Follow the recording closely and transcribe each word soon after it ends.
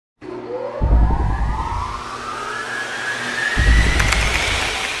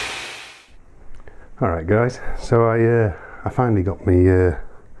Alright guys, so I finally got my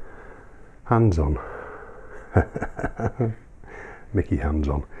hands on. Mickey hands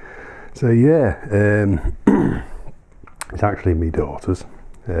on. So yeah, it's actually my daughter's.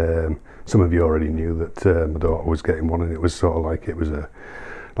 Some of you already knew that my daughter was getting one, and it was sort of like it was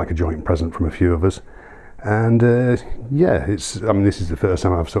like a joint present from a few of us. And yeah, this is the first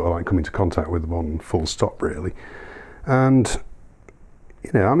time I've sort of like come into contact with one full stop really. And you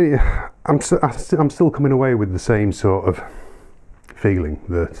know, I mean, I'm still coming away with the same sort of feeling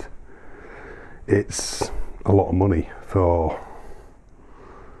that it's a lot of money for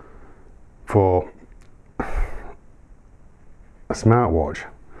a smartwatch.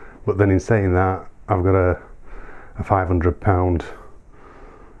 But then in saying that, I've got a £500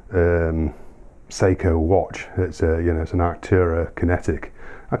 Seiko watch. It's a, you know, it's an Arctura Kinetic.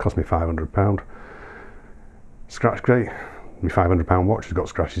 That cost me £500. Scratch great. My £500 watch has got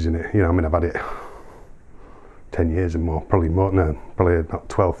scratches in it. You know, I mean, I've had it 10 years and more, probably more, no, probably about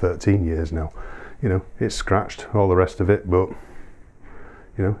 12, 13 years now. You know, it's scratched, all the rest of it, but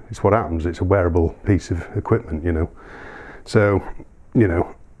you know, it's what happens. It's a wearable piece of equipment, you know. So, you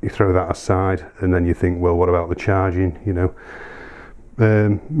know, you throw that aside and then you think, well, what about the charging, you know?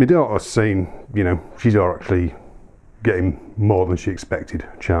 My daughter's saying, you know, she's actually getting more than she expected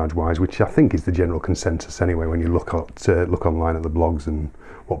charge-wise, which I think is the general consensus anyway when you look online at the blogs and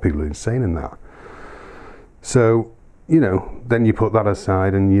what people are saying and that. So, you know, then you put that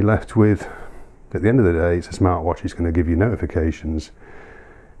aside and you're left with, at the end of the day, it's a smartwatch. It's going to give you notifications.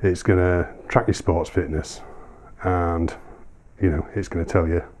 It's going to track your sports fitness, and you know, it's going to tell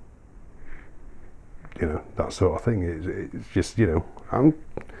you, you know, that sort of thing. It's just, you know, I'm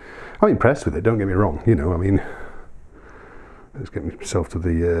impressed with it. Don't get me wrong. You know, I mean, let's get myself to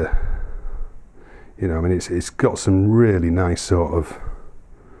the, you know, I mean, it's got some really nice sort of.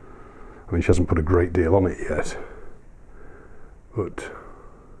 I mean, she hasn't put a great deal on it yet, but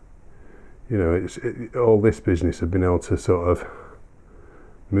you know, all this business of being able to sort of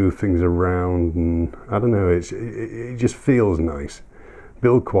move things around, and I don't know, it just feels nice.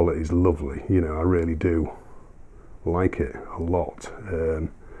 Build quality is lovely, you know, I really do like it a lot. You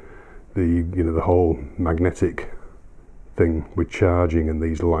know, the whole magnetic thing with charging and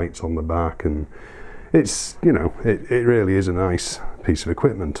these lights on the back, and it's, you know, it really is a nice piece of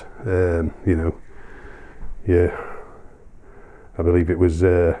equipment. You know, yeah, I believe it was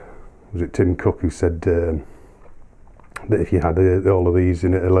it Tim Cook who said that if you had all of these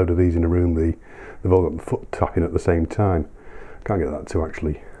in a load of these in a room, they've all got the foot tapping at the same time. Can't get that to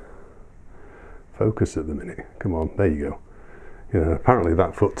actually focus at the minute. Come on, there you go. You know, apparently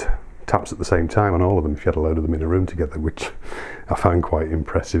that foot taps at the same time on all of them if you had a load of them in a room together, which I found quite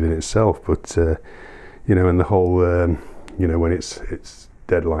impressive in itself. But you know, and the whole you know, when it's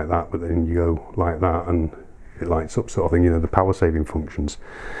dead like that, but then you go like that and it lights up sort of thing, you know, the power saving functions.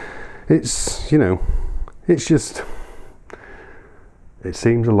 It's, you know, it's just, it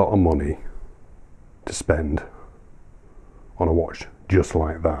seems a lot of money to spend on a watch just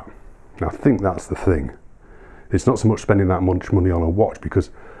like that. And I think that's the thing. It's not so much spending that much money on a watch,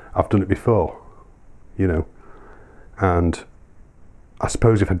 because I've done it before, you know, and I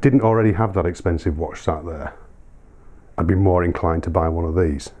suppose if I didn't already have that expensive watch sat there, I'd be more inclined to buy one of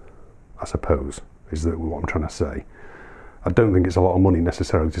these, I suppose, is that what I'm trying to say. I don't think it's a lot of money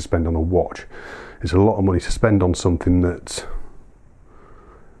necessarily to spend on a watch. It's a lot of money to spend on something that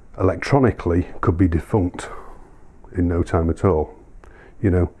electronically could be defunct in no time at all. You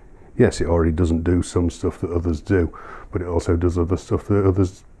know, yes, it already doesn't do some stuff that others do, but it also does other stuff that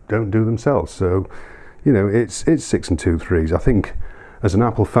others don't do themselves. So, you know, it's 6 2/3. I think as an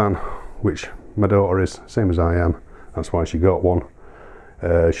Apple fan, which my daughter is, same as I am, that's why she got one.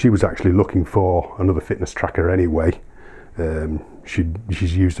 She was actually looking for another fitness tracker anyway.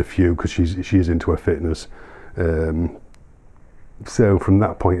 She's used a few because she is into her fitness. So from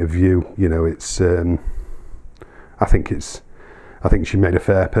that point of view, you know, it's I think she made a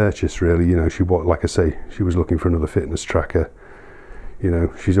fair purchase really. You know, like I say, she was looking for another fitness tracker. You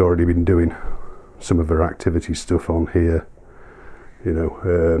know, she's already been doing some of her activity stuff on here. You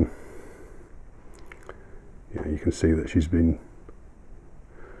know, you can see that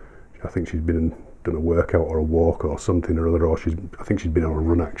I think she's been done a workout or a walk or something or other, or I think she's been on a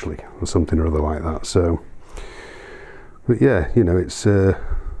run actually, or something or other like that. So, but yeah, you know, it's yeah,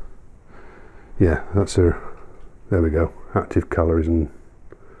 that's her. There we go, active calories and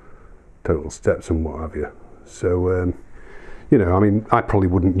total steps and what have you. So, you know, I mean, I probably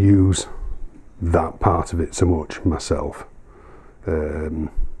wouldn't use that part of it so much myself. I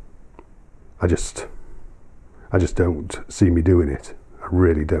just don't see me doing it. I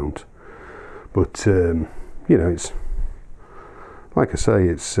really don't. But you know, it's like I say,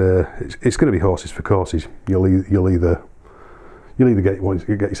 it's going to be horses for courses. You'll either get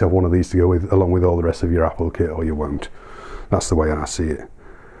yourself one of these to go with along with all the rest of your Apple kit, or you won't. That's the way I see it.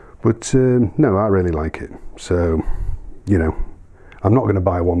 But no, I really like it. So, you know, I'm not going to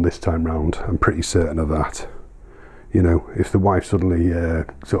buy one this time round. I'm pretty certain of that. You know, if the wife suddenly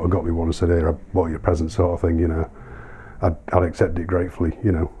sort of got me one and said, "Here, I bought you a present," sort of thing, you know, I'd accept it gratefully.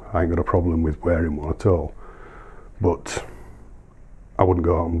 You know, I ain't got a problem with wearing one at all. But I wouldn't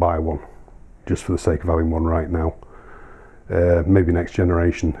go out and buy one just for the sake of having one right now. Maybe next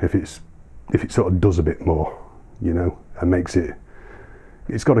generation, if it sort of does a bit more, you know, and makes it.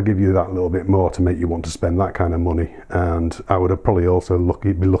 It's got to give you that little bit more to make you want to spend that kind of money. And I would have probably also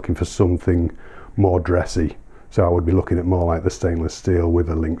be looking for something more dressy. So I would be looking at more like the stainless steel with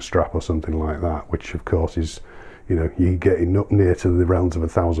a link strap or something like that, which of course is, you know, you're getting up near to the realms of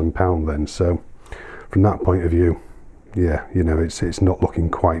 £1,000 then. So from that point of view, yeah, you know, it's not looking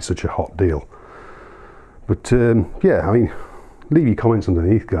quite such a hot deal. But yeah, I mean, leave your comments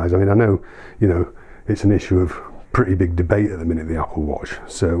underneath, guys. I mean, I know, you know, it's an issue of pretty big debate at the minute, the Apple Watch.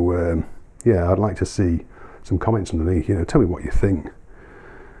 So yeah, I'd like to see some comments underneath. You know, tell me what you think.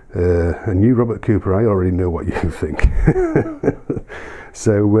 And you, Robert Cooper, I already know what you think.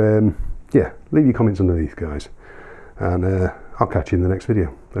 So yeah, leave your comments underneath, guys, and I'll catch you in the next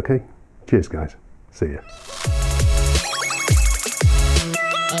video. Okay, cheers, guys. See ya.